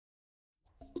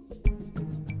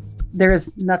There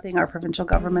is nothing our provincial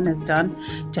government has done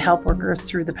to help workers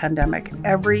through the pandemic.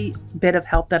 Every bit of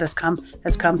help that has come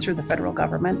through the federal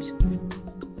government.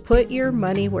 Put your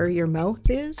money where your mouth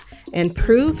is and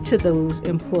prove to those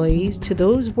employees, to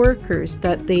those workers,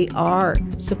 that they are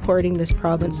supporting this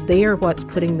province. They are what's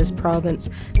putting this province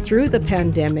through the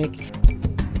pandemic.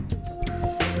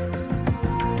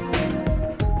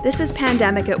 This is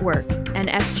Pandemic at Work, an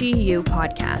SGEU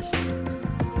podcast.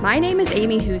 My name is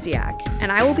Amy Huziak,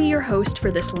 and I will be your host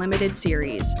for this limited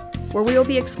series, where we will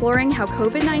be exploring how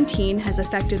COVID-19 has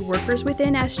affected workers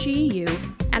within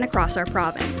SGEU and across our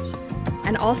province,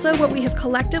 and also what we have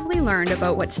collectively learned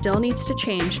about what still needs to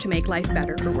change to make life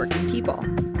better for working people.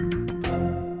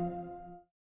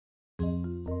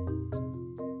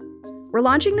 We're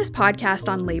launching this podcast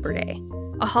on Labor Day,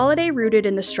 a holiday rooted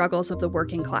in the struggles of the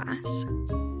working class.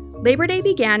 Labor Day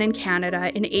began in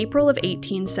Canada in April of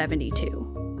 1872.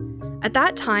 At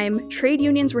that time, trade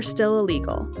unions were still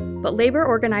illegal, but labour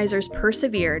organisers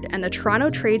persevered, and the Toronto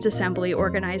Trades Assembly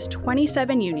organised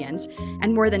 27 unions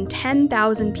and more than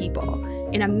 10,000 people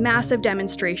in a massive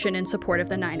demonstration in support of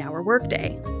the 9-hour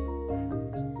workday.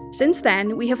 Since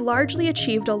then, we have largely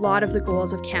achieved a lot of the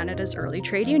goals of Canada's early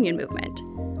trade union movement,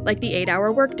 like the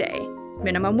 8-hour workday,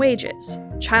 minimum wages,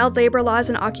 child labour laws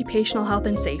and occupational health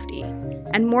and safety,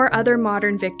 and more other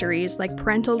modern victories like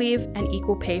parental leave and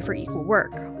equal pay for equal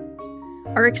work.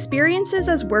 Our experiences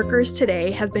as workers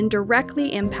today have been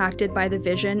directly impacted by the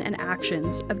vision and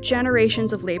actions of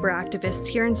generations of labour activists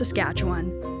here in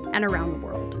Saskatchewan and around the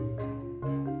world.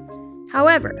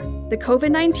 However, the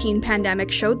COVID-19 pandemic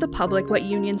showed the public what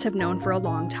unions have known for a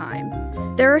long time.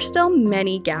 There are still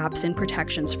many gaps in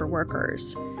protections for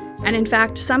workers. And in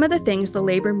fact, some of the things the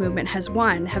labour movement has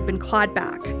won have been clawed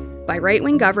back by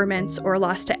right-wing governments or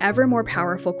lost to ever more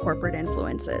powerful corporate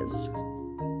influences.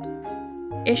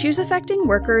 Issues affecting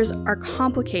workers are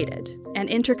complicated and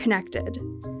interconnected.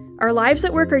 Our lives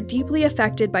at work are deeply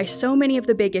affected by so many of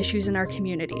the big issues in our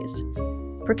communities.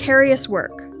 Precarious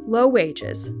work, low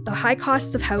wages, the high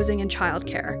costs of housing and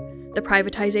childcare, the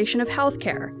privatization of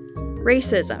healthcare,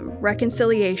 racism,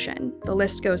 reconciliation, the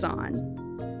list goes on.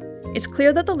 It's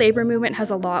clear that the labour movement has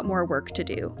a lot more work to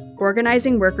do,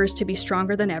 organising workers to be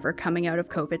stronger than ever coming out of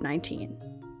COVID-19.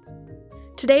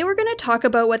 Today we're going to talk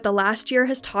about what the last year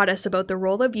has taught us about the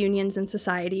role of unions in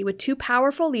society with two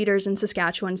powerful leaders in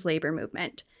Saskatchewan's labour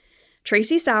movement.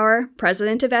 Tracy Sauer,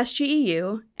 president of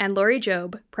SGEU, and Laurie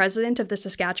Jobe, president of the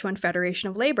Saskatchewan Federation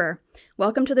of Labour.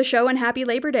 Welcome to the show and happy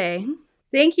Labor Day.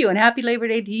 Thank you, and happy Labor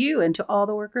Day to you and to all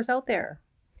the workers out there.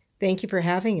 Thank you for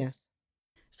having us.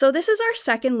 So this is our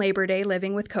second Labor Day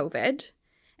living with COVID,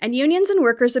 and unions and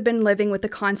workers have been living with the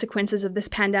consequences of this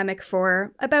pandemic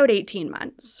for about 18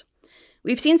 months.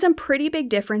 We've seen some pretty big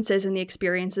differences in the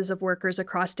experiences of workers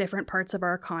across different parts of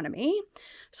our economy.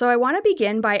 So I want to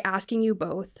begin by asking you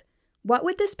both, what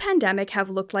would this pandemic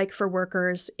have looked like for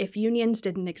workers if unions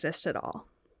didn't exist at all?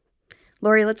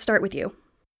 Laurie, let's start with you.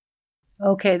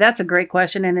 Okay, that's a great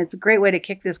question, and it's a great way to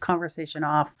kick this conversation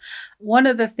off. One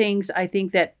of the things I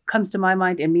think that comes to my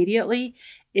mind immediately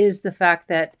is the fact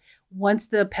that once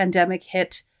the pandemic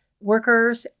hit,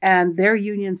 workers and their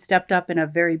unions stepped up in a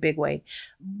very big way.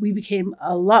 We became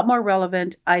a lot more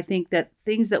relevant. I think that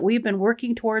things that we've been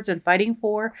working towards and fighting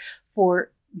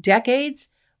for decades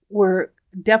were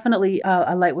definitely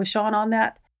a light was shone on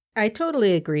that. I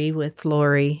totally agree with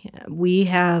Laurie. We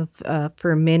have,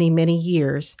 for many, many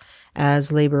years,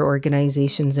 as labor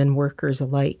organizations and workers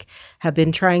alike, have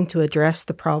been trying to address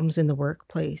the problems in the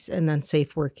workplace and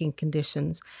unsafe working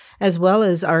conditions, as well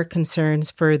as our concerns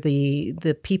for the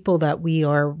people that we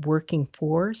are working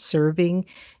for, serving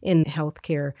in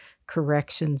healthcare,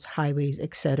 corrections, highways,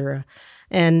 etc.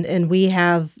 And we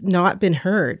have not been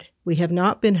heard. We have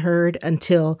not been heard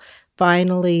until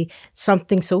finally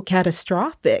something so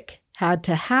catastrophic had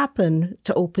to happen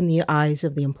to open the eyes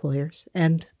of the employers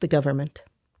and the government.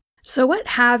 So what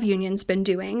have unions been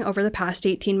doing over the past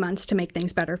 18 months to make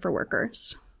things better for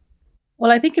workers?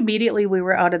 Well, I think immediately we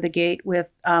were out of the gate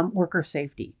with worker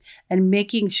safety and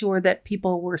making sure that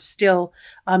people were still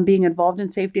being involved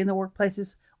in safety in the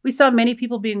workplaces. We saw many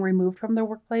people being removed from their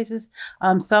workplaces.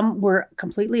 Some were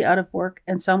completely out of work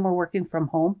and some were working from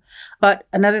home. But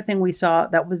another thing we saw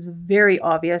that was very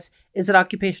obvious is that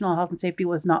occupational health and safety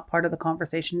was not part of the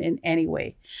conversation in any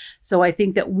way. So I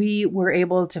think that we were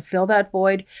able to fill that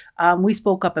void. We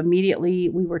spoke up immediately.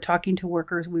 We were talking to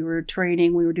workers. We were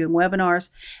training. We were doing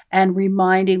webinars and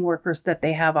reminding workers that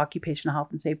they have occupational health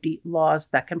and safety laws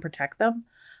that can protect them.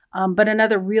 But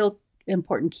another real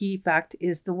important key fact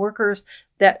is the workers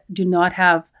that do not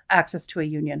have access to a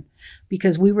union,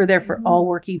 because we were there for all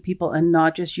working people and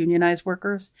not just unionized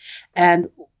workers. And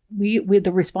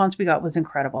the response we got was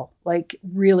incredible. Like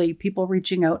really people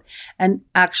reaching out and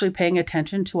actually paying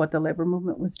attention to what the labor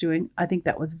movement was doing. I think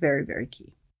that was very, very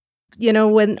key. You know,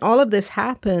 when all of this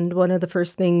happened, one of the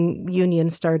first thing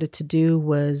unions started to do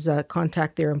was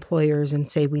contact their employers and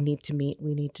say, we need to meet,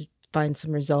 we need to find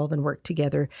some resolve and work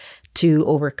together to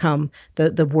overcome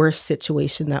the worst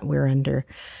situation that we're under.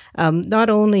 Not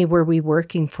only were we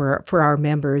working for our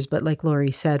members, but like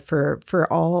Lori said, for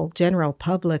all general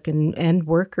public and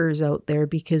workers out there,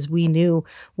 because we knew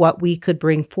what we could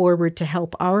bring forward to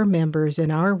help our members and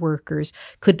our workers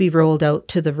could be rolled out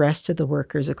to the rest of the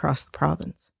workers across the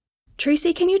province.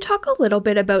 Tracy, can you talk a little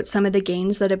bit about some of the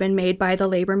gains that have been made by the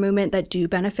labor movement that do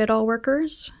benefit all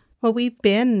workers? Well, we've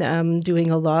been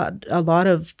doing a lot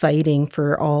of fighting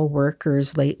for all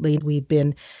workers lately. We've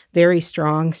been very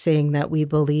strong saying that we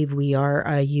believe we are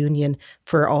a union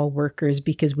for all workers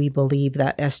because we believe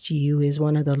that SGU is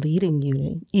one of the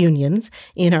leading unions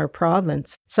in our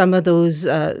province. Some of those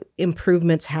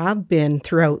improvements have been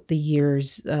throughout the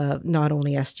years. Not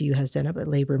only SGU has done it, but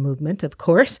labor movement, of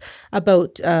course,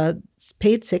 about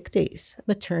paid sick days,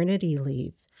 maternity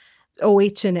leave,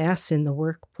 OH&S in the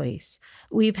workplace.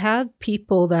 We've had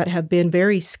people that have been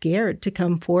very scared to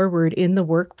come forward in the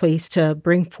workplace to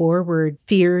bring forward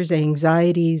fears,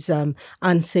 anxieties,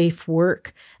 unsafe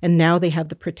work. And now they have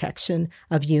the protection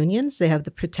of unions. They have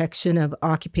the protection of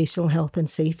occupational health and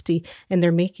safety, and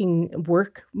they're making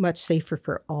work much safer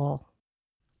for all.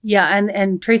 Yeah,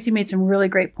 and Tracy made some really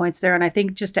great points there. And I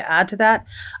think just to add to that,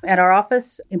 at our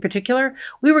office in particular,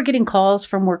 we were getting calls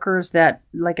from workers that,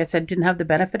 like I said, didn't have the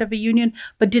benefit of a union,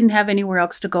 but didn't have anywhere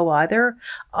else to go either.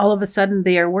 All of a sudden,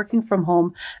 they are working from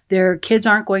home. Their kids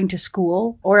aren't going to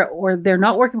school, or they're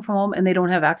not working from home and they don't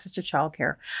have access to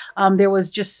childcare. There was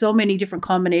just so many different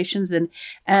combinations.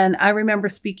 And I remember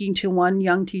speaking to one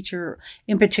young teacher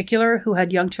in particular who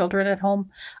had young children at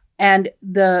home. And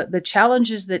the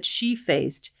challenges that she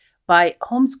faced by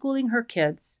homeschooling her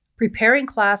kids, preparing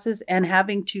classes and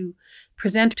having to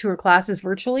present to her classes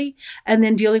virtually, and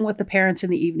then dealing with the parents in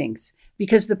the evenings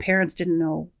because the parents didn't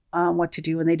know what to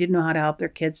do and they didn't know how to help their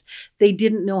kids. They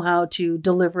didn't know how to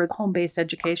deliver home-based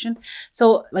education.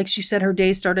 So like she said, her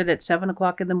day started at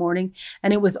 7:00 in the morning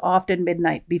and it was often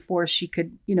midnight before she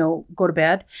could, go to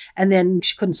bed. And then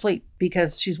she couldn't sleep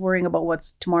because she's worrying about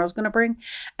what tomorrow's going to bring.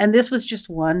 And this was just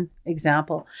one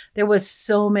example. There was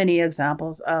so many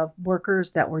examples of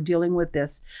workers that were dealing with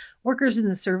this. Workers in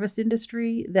the service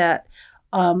industry that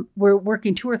were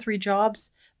working 2 or 3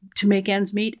 jobs to make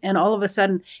ends meet. And all of a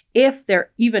sudden, if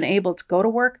they're even able to go to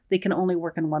work, they can only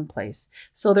work in one place.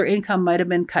 So their income might have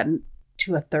been cut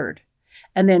to a third,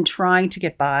 and then trying to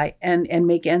get by and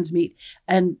make ends meet.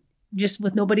 And just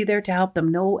with nobody there to help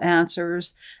them, no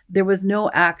answers. There was no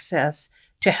access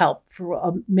to help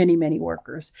for many, many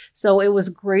workers. So it was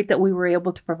great that we were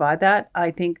able to provide that. I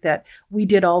think that we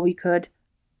did all we could.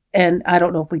 And I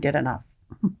don't know if we did enough,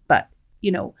 but,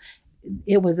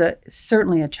 it was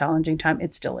certainly a challenging time.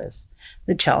 It still is.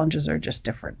 The challenges are just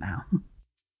different now.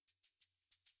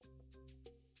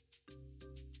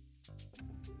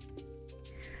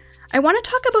 I want to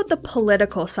talk about the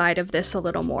political side of this a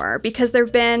little more, because there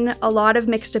have been a lot of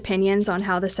mixed opinions on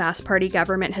how the Sask Party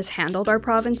government has handled our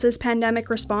province's pandemic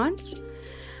response.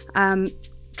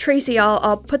 Tracy,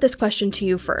 I'll put this question to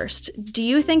you first. Do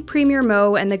you think Premier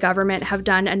Moe and the government have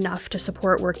done enough to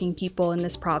support working people in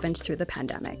this province through the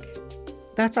pandemic?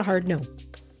 That's a hard no.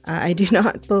 I do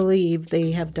not believe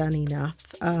they have done enough.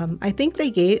 I think they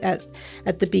gave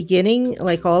at the beginning,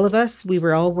 like all of us, we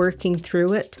were all working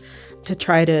through it to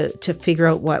try to figure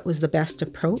out what was the best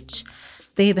approach.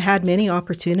 They've had many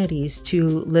opportunities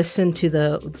to listen to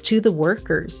the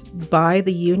workers by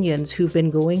the unions who've been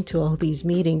going to all these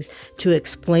meetings to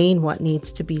explain what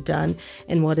needs to be done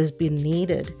and what has been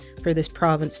needed for this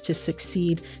province to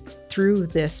succeed through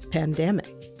this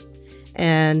pandemic.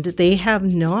 And they have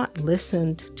not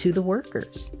listened to the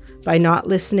workers. By not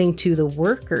listening to the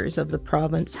workers of the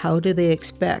province, how do they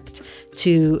expect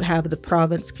to have the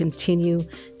province continue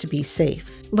to be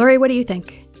safe? Lori, what do you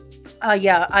think?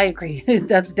 Yeah, I agree.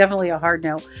 That's definitely a hard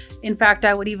no. In fact,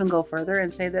 I would even go further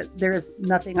and say that there is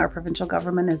nothing our provincial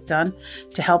government has done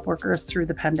to help workers through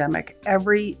the pandemic.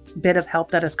 Every bit of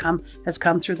help that has come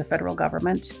through the federal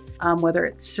government, whether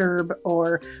it's CERB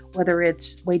or whether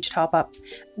it's wage top-up.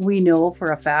 We know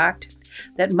for a fact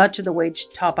that much of the wage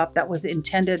top-up that was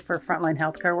intended for frontline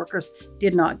healthcare workers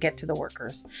did not get to the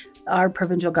workers. Our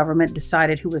provincial government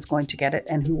decided who was going to get it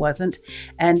and who wasn't.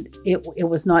 And it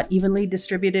was not evenly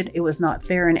distributed. It was not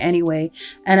fair in any way.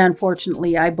 And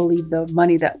unfortunately, I believe the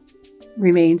money that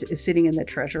remains is sitting in the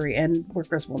treasury and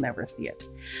workers will never see it.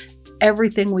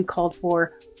 Everything we called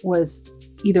for was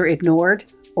either ignored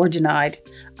or denied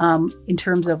in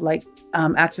terms of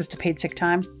access to paid sick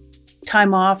time,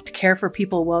 time off to care for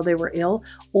people while they were ill,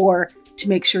 or to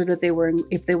make sure that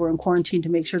if they were in quarantine, to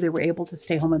make sure they were able to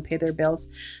stay home and pay their bills.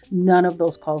 None of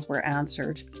those calls were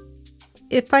answered.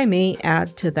 If I may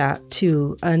add to that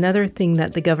too, another thing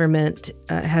that the government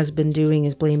has been doing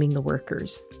is blaming the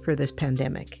workers for this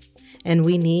pandemic. And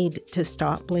we need to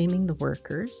stop blaming the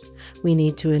workers. We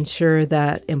need to ensure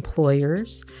that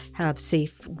employers have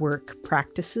safe work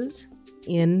practices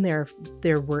in their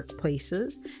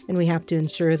workplaces. And we have to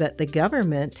ensure that the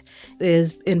government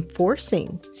is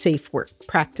enforcing safe work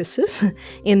practices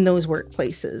in those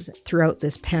workplaces throughout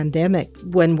this pandemic.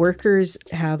 When workers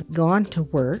have gone to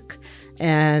work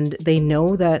and they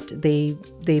know that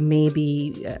they may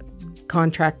be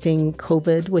contracting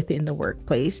COVID within the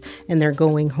workplace and they're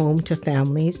going home to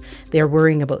families, they're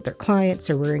worrying about their clients,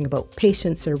 they're worrying about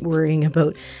patients, they're worrying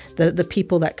about the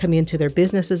people that come into their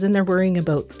businesses, and they're worrying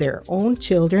about their own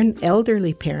children,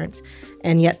 elderly parents,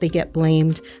 and yet they get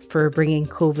blamed for bringing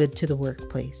COVID to the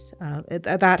workplace.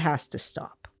 That has to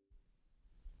stop.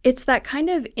 It's that kind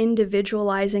of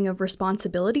individualizing of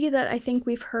responsibility that I think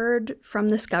we've heard from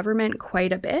this government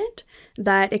quite a bit,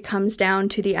 that it comes down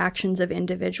to the actions of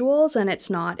individuals and it's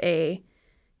not a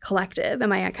collective.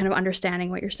 Am I kind of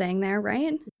understanding what you're saying there,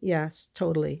 right? Yes,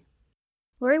 totally.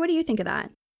 Lori, what do you think of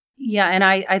that? Yeah, and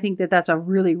I think that that's a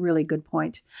really, really good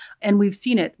point. And we've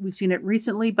seen it. We've seen it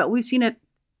recently, but we've seen it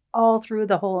all through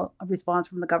the whole response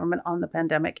from the government on the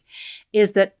pandemic,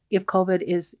 is that if COVID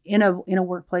is in a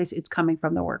workplace, it's coming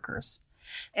from the workers.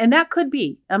 And that could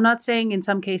be. I'm not saying in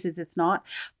some cases it's not,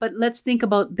 but let's think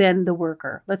about then the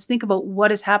worker. Let's think about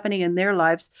what is happening in their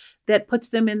lives that puts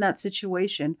them in that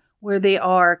situation where they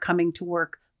are coming to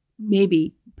work,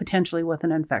 maybe potentially with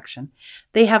an infection.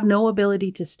 They have no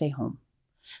ability to stay home.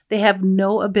 They have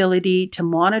no ability to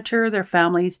monitor their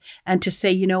families and to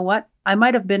say, you know what? I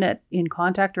might have been in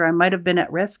contact, or I might have been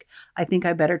at risk. I think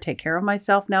I better take care of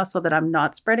myself now so that I'm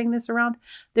not spreading this around.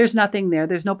 There's nothing there.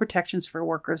 There's no protections for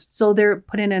workers. So they're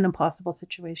put in an impossible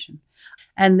situation.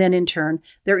 And then in turn,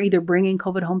 they're either bringing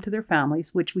COVID home to their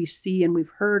families, which we see and we've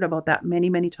heard about that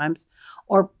many, many times,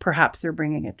 or perhaps they're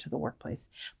bringing it to the workplace.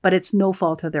 But it's no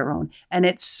fault of their own. And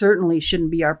it certainly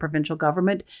shouldn't be our provincial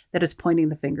government that is pointing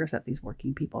the fingers at these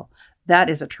working people. That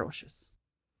is atrocious.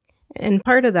 And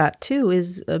part of that, too,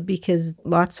 is because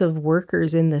lots of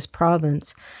workers in this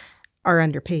province are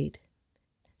underpaid.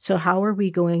 So how are we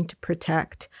going to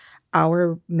protect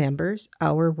our members,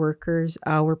 our workers,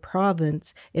 our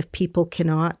province, if people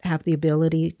cannot have the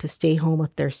ability to stay home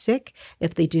if they're sick,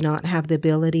 if they do not have the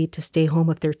ability to stay home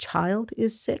if their child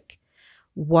is sick?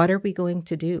 What are we going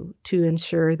to do to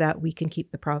ensure that we can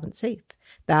keep the province safe?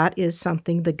 That is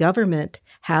something the government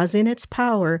has in its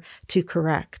power to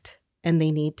correct. And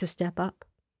they need to step up.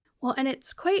 Well, and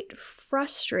it's quite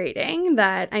frustrating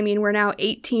that, we're now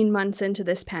 18 months into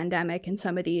this pandemic and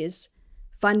some of these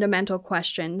fundamental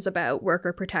questions about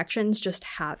worker protections just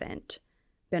haven't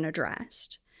been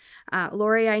addressed.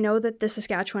 Lori, I know that the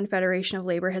Saskatchewan Federation of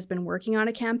Labour has been working on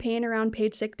a campaign around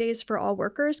paid sick days for all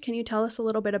workers. Can you tell us a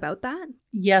little bit about that?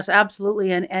 Yes,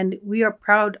 absolutely. And we are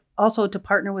proud also to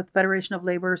partner with Federation of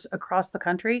Labours across the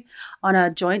country on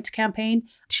a joint campaign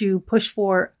to push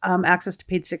for access to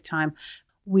paid sick time.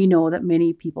 We know that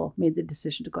many people made the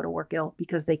decision to go to work ill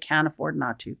because they can't afford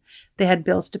not to. They had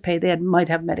bills to pay. They might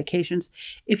have medications.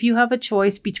 If you have a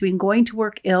choice between going to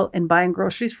work ill and buying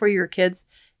groceries for your kids,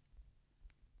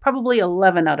 probably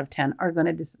 11 out of 10 are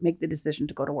going to make the decision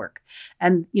to go to work.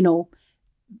 And,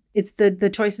 it's the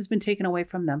choice has been taken away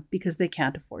from them because they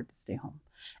can't afford to stay home.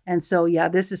 And so, yeah,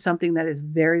 this is something that is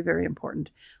very, very important.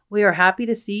 We are happy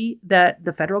to see that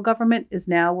the federal government is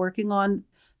now working on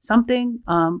something.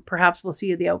 Perhaps we'll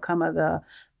see the outcome of the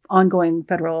ongoing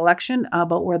federal election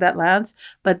about where that lands,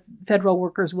 but federal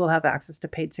workers will have access to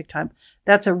paid sick time.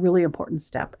 That's a really important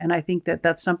step. And I think that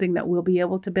that's something that we'll be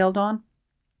able to build on.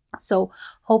 So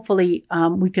hopefully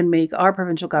we can make our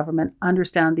provincial government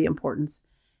understand the importance.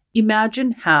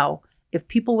 Imagine how, if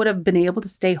people would have been able to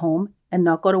stay home and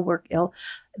not go to work ill,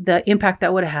 the impact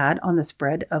that would have had on the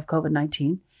spread of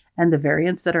COVID-19 and the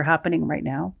variants that are happening right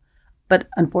now. But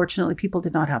unfortunately, people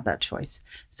did not have that choice.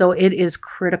 So it is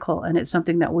critical, and it's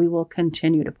something that we will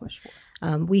continue to push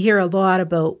for. We hear a lot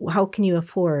about how can you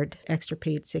afford extra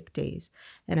paid sick days?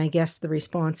 And I guess the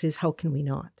response is, how can we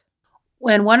not?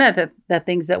 And one of the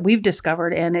things that we've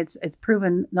discovered, and it's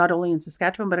proven not only in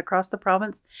Saskatchewan, but across the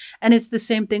province, and it's the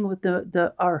same thing with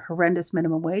our horrendous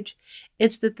minimum wage,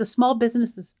 it's that the small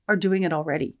businesses are doing it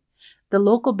already. The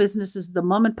local businesses, the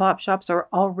mom and pop shops are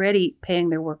already paying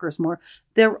their workers more.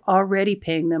 They're already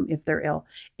paying them if they're ill.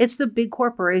 It's the big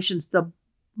corporations, the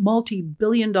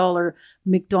multi-billion-dollar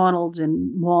McDonald's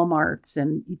and Walmarts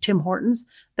and Tim Hortons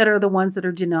that are the ones that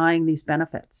are denying these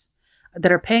benefits,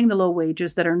 that are paying the low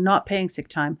wages, that are not paying sick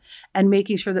time, and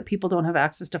making sure that people don't have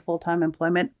access to full-time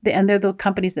employment. And they're the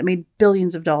companies that made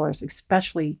billions of dollars,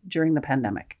 especially during the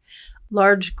pandemic.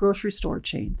 Large grocery store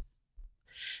chains.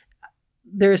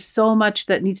 There's so much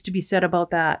that needs to be said about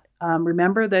that.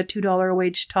 Remember the $2 a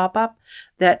wage top up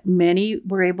that many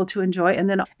were able to enjoy? And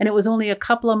it was only a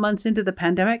couple of months into the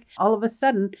pandemic, all of a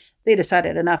sudden they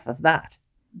decided enough of that.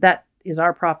 That is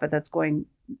our profit that's going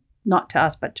not to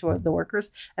us, but to the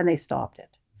workers. And they stopped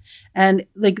it. And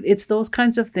like, it's those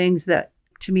kinds of things that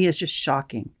to me is just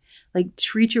shocking. Like,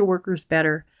 treat your workers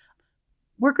better.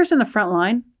 Workers in the front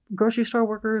line, grocery store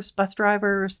workers, bus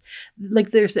drivers,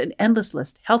 like there's an endless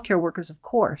list. Healthcare workers, of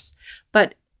course,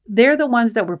 but they're the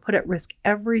ones that were put at risk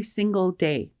every single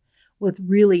day with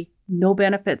really no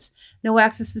benefits, no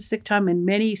access to sick time in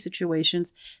many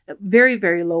situations, very,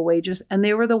 very low wages. And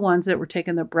they were the ones that were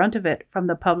taking the brunt of it from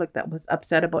the public that was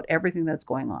upset about everything that's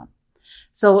going on.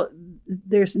 So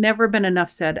there's never been enough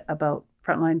said about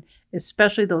frontline,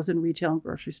 especially those in retail and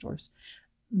grocery stores.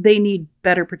 They need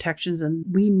better protections, and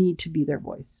we need to be their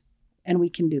voice, and we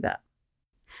can do that.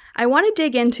 I want to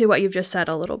dig into what you've just said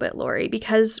a little bit, Lori,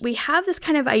 because we have this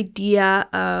kind of idea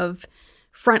of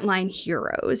frontline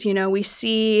heroes. You know, we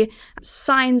see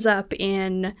signs up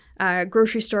in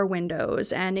grocery store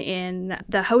windows and in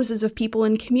the houses of people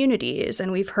in communities,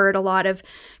 and we've heard a lot of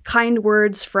kind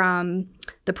words from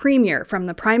the Premier, from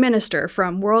the Prime Minister,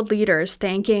 from world leaders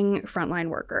thanking frontline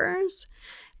workers.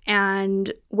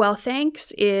 And while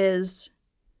thanks is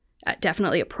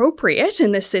definitely appropriate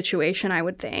in this situation, I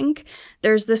would think,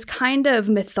 there's this kind of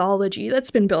mythology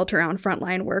that's been built around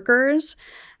frontline workers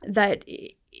that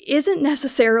isn't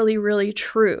necessarily really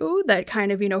true, that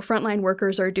kind of, you know, frontline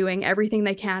workers are doing everything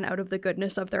they can out of the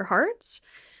goodness of their hearts.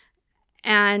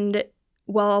 And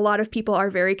while a lot of people are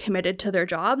very committed to their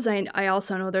jobs, I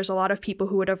also know there's a lot of people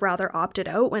who would have rather opted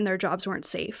out when their jobs weren't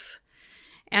safe.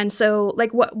 And so,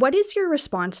 like, what is your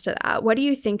response to that? What do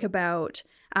you think about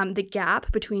the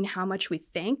gap between how much we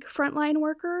thank frontline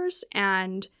workers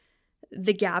and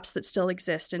the gaps that still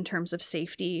exist in terms of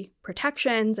safety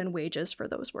protections and wages for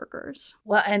those workers?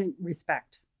 Well, and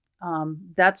respect.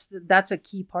 That's a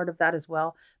key part of that as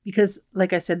well, because,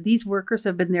 like I said, these workers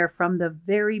have been there from the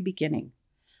very beginning.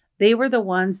 They were the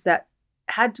ones that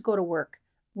had to go to work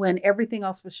when everything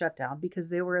else was shut down because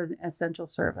they were an essential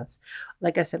service.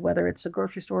 Like I said, whether it's a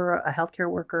grocery store, a healthcare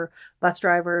worker, bus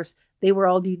drivers, they were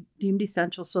all deemed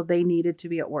essential, so they needed to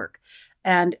be at work.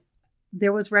 And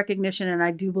there was recognition, and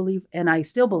I do believe, and I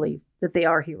still believe, that they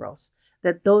are heroes,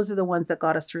 that those are the ones that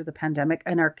got us through the pandemic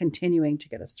and are continuing to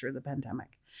get us through the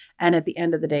pandemic. And at the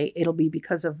end of the day, it'll be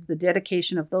because of the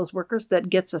dedication of those workers that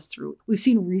gets us through. We've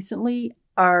seen recently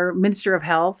our Minister of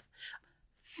Health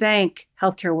thank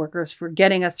healthcare workers for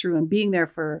getting us through and being there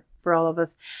for all of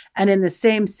us. And in the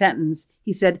same sentence,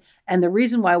 he said, and the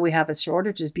reason why we have a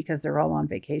shortage is because they're all on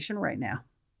vacation right now.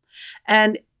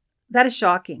 And that is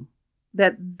shocking.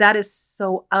 That is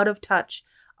so out of touch.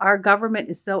 Our government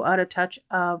is so out of touch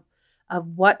of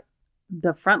what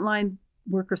the frontline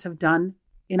workers have done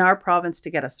in our province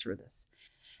to get us through this.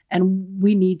 And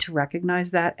we need to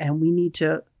recognize that, and we need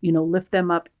to, lift them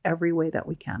up every way that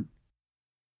we can.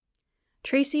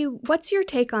 Tracy, what's your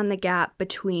take on the gap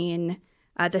between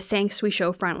the thanks we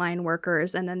show frontline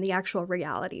workers and then the actual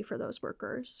reality for those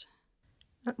workers?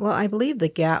 Well, I believe the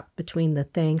gap between the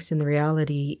thanks and the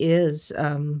reality is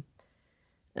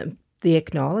the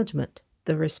acknowledgement,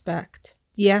 the respect.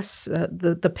 Yes,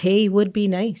 the pay would be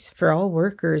nice for all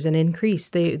workers and increase.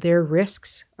 Their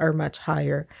risks are much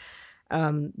higher.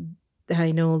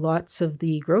 I know lots of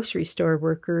the grocery store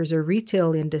workers or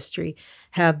retail industry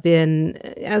have been,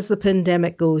 as the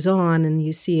pandemic goes on, and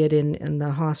you see it in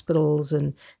the hospitals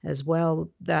and as well,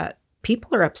 that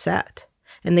people are upset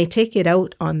and they take it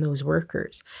out on those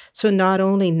workers. So not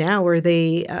only now are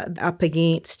they up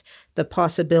against the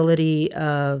possibility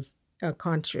of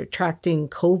contracting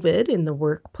COVID in the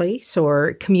workplace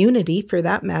or community for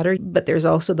that matter, but there's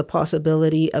also the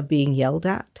possibility of being yelled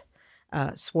at,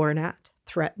 sworn at,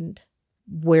 threatened.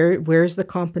 Where's the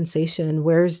compensation?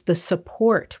 Where's the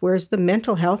support? Where's the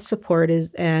mental health support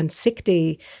and sick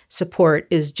day support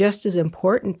is just as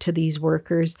important to these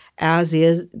workers as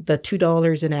is the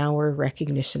 $2 an hour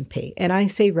recognition pay. And I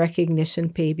say recognition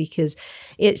pay because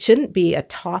it shouldn't be a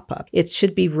top up. It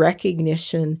should be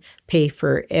recognition pay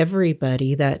for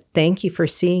everybody, that thank you for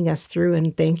seeing us through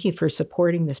and thank you for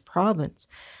supporting this province.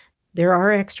 There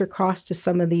are extra costs to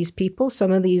some of these people.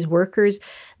 Some of these workers,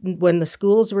 when the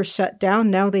schools were shut down,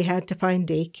 now they had to find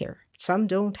daycare. Some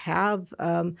don't have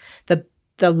the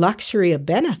the luxury of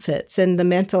benefits and the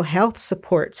mental health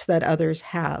supports that others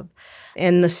have.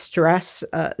 And the stress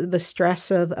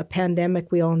of a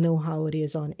pandemic, we all know how it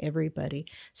is on everybody.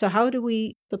 So how do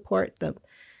we support them?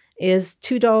 Is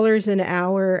 $2 an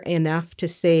hour enough to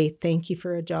say thank you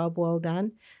for a job well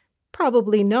done?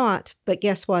 Probably not, but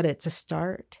guess what? It's a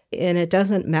start. And it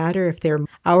doesn't matter if they're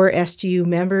our SGU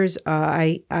members.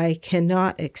 I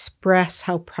cannot express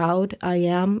how proud I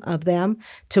am of them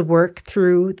to work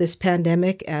through this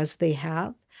pandemic as they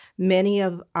have. Many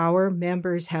of our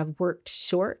members have worked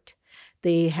short.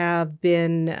 They have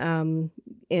been,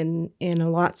 in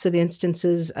lots of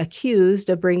instances, accused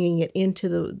of bringing it into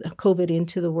the COVID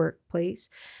into the workplace.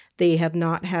 They have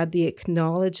not had the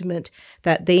acknowledgement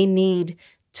that they need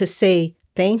to say,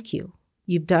 thank you.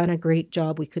 You've done a great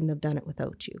job. We couldn't have done it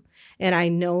without you. And I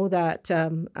know that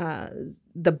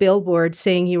the billboard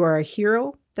saying you are a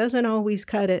hero doesn't always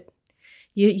cut it.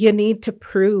 You need to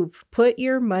put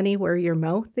your money where your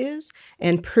mouth is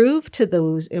and prove to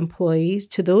those employees,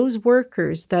 to those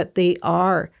workers, that they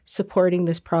are supporting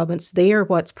this province. They are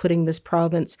what's putting this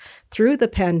province through the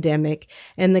pandemic,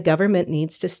 and the government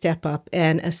needs to step up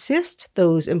and assist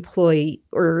those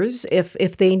employers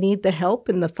if they need the help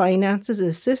and the finances,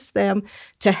 assist them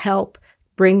to help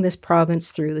bring this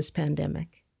province through this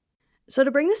pandemic. So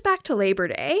to bring this back to Labor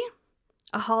Day,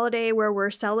 a holiday where we're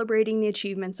celebrating the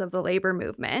achievements of the labor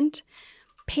movement,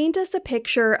 paint us a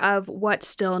picture of what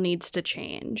still needs to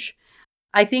change.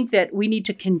 I think that we need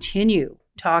to continue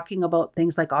talking about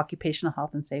things like occupational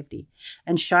health and safety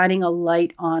and shining a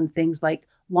light on things like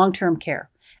long-term care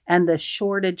and the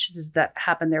shortages that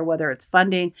happen there, whether it's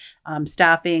funding,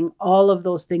 staffing, all of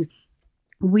those things.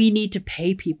 We need to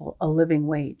pay people a living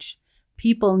wage.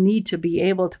 People need to be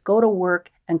able to go to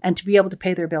work and to be able to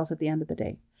pay their bills at the end of the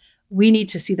day. We need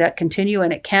to see that continue,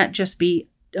 and it can't just be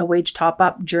a wage top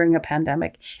up during a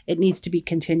pandemic. It needs to be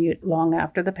continued long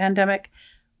after the pandemic.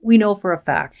 We know for a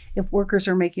fact if workers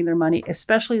are making their money,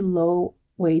 especially low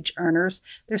wage earners,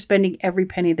 they're spending every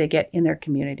penny they get in their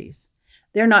communities.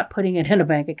 They're not putting it in a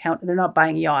bank account. They're not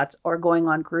buying yachts or going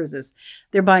on cruises.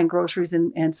 They're buying groceries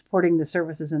and supporting the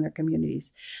services in their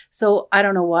communities. So I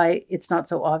don't know why it's not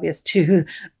so obvious to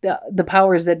the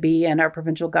powers that be and our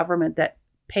provincial government that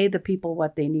pay the people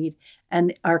what they need,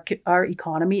 and our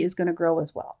economy is going to grow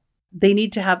as well. They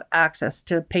need to have access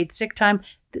to paid sick time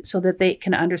so that they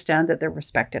can understand that they're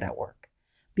respected at work.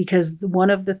 Because one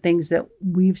of the things that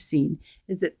we've seen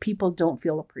is that people don't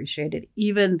feel appreciated,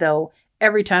 even though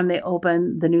every time they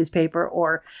open the newspaper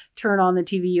or turn on the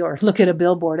TV or look at a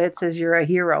billboard, it says you're a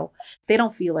hero. They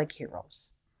don't feel like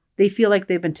heroes. They feel like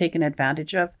they've been taken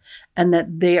advantage of and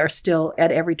that they are still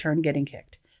at every turn getting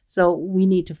kicked. So we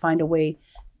need to find a way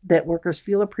that workers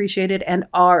feel appreciated and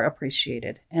are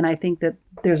appreciated. And I think that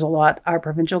there's a lot our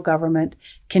provincial government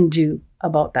can do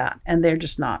about that, and they're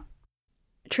just not.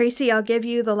 Tracy, I'll give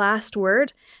you the last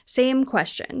word. Same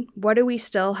question. What do we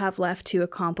still have left to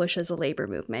accomplish as a labor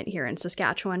movement here in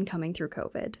Saskatchewan coming through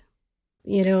COVID?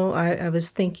 You know, I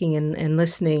was thinking and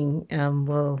listening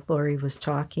while Lori was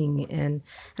talking, and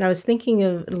I was thinking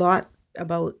a lot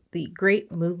about the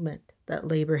great movement that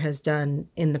labor has done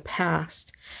in the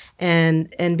past. And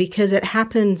because it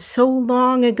happened so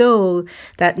long ago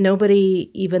that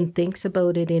nobody even thinks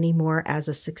about it anymore as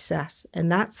a success. And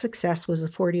that success was a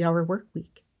 40-hour work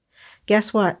week.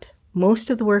 Guess what? Most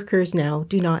of the workers now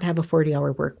do not have a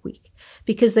 40-hour work week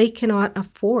because they cannot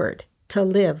afford to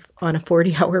live on a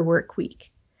 40-hour work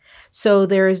week. So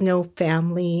there is no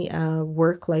family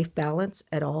work-life balance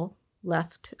at all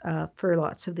left for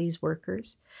lots of these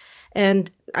workers.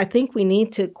 And I think we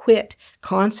need to quit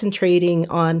concentrating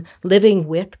on living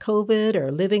with COVID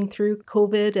or living through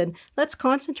COVID, and let's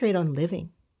concentrate on living.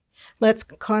 Let's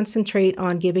concentrate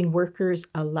on giving workers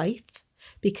a life,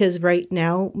 because right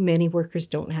now many workers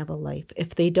don't have a life.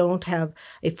 If they don't have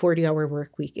a 40-hour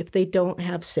work week, if they don't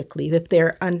have sick leave, if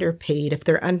they're underpaid, if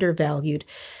they're undervalued,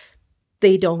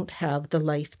 they don't have the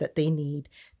life that they need.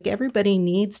 Everybody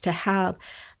needs to have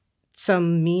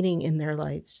some meaning in their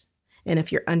lives. And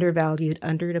if you're undervalued,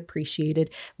 underappreciated,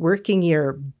 working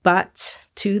your butts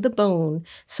to the bone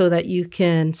so that you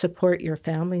can support your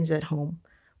families at home,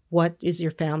 what is your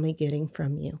family getting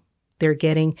from you? They're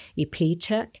getting a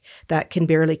paycheck that can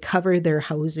barely cover their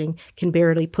housing, can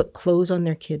barely put clothes on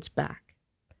their kids' back.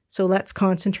 So let's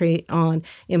concentrate on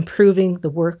improving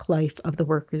the work life of the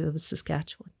workers of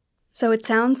Saskatchewan. So it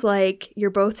sounds like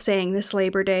you're both saying this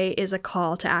Labor Day is a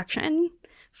call to action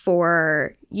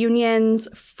for unions,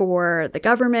 for the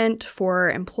government, for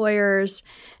employers,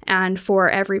 and for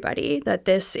everybody, that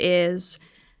this is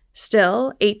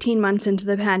still 18 months into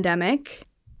the pandemic.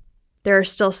 There are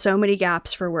still so many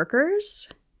gaps for workers,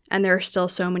 and there are still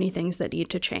so many things that need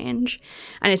to change.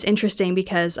 And it's interesting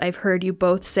because I've heard you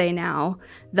both say now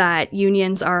that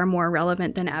unions are more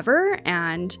relevant than ever,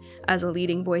 and as a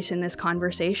leading voice in this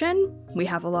conversation, we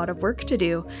have a lot of work to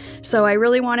do. So I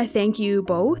really want to thank you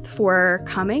both for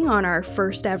coming on our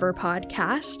first ever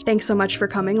podcast. Thanks so much for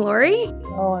coming, Lori.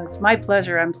 Oh, it's my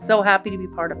pleasure. I'm so happy to be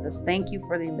part of this. Thank you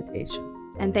for the invitation.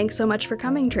 And thanks so much for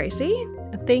coming, Tracy.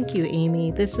 Thank you,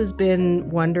 Amy. This has been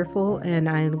wonderful, and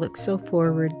I look so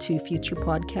forward to future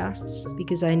podcasts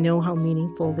because I know how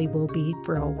meaningful they will be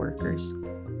for all workers.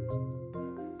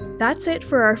 That's it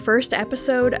for our first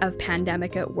episode of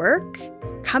Pandemic at Work.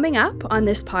 Coming up on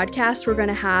this podcast, we're going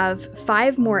to have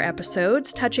 5 more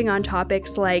episodes touching on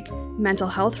topics like mental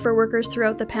health for workers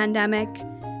throughout the pandemic,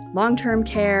 long-term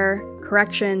care,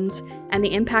 corrections, and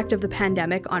the impact of the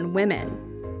pandemic on women.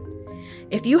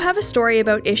 If you have a story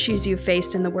about issues you've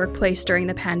faced in the workplace during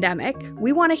the pandemic,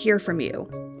 we want to hear from you.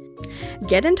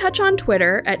 Get in touch on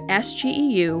Twitter at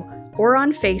SGEU or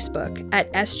on Facebook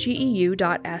at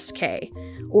sgeu.sk,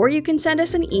 or you can send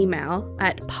us an email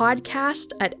at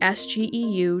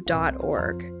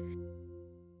podcast@sgeu.org.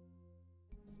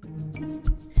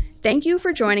 Thank you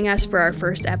for joining us for our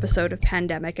first episode of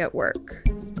Pandemic at Work.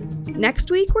 Next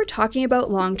week, we're talking about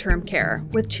long-term care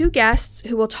with 2 guests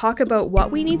who will talk about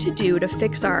what we need to do to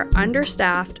fix our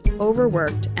understaffed,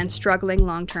 overworked, and struggling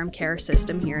long-term care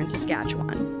system here in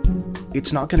Saskatchewan.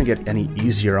 It's not going to get any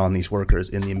easier on these workers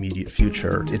in the immediate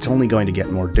future. It's only going to get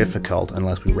more difficult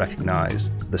unless we recognize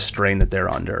the strain that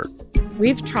they're under.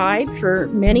 We've tried for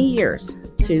many years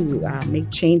to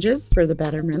make changes for the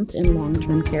betterment in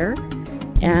long-term care,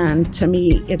 and to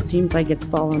me, it seems like it's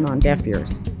fallen on deaf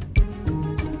ears.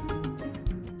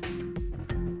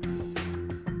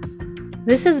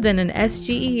 This has been an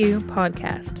SGEU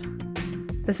podcast.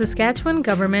 The Saskatchewan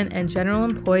Government and General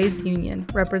Employees Union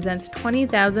represents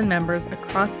 20,000 members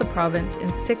across the province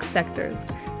in 6 sectors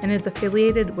and is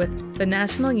affiliated with the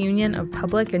National Union of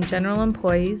Public and General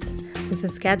Employees, the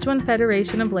Saskatchewan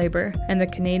Federation of Labour, and the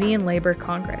Canadian Labour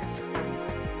Congress.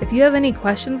 If you have any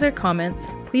questions or comments,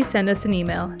 please send us an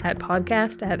email at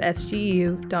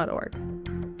podcast@sgeu.org.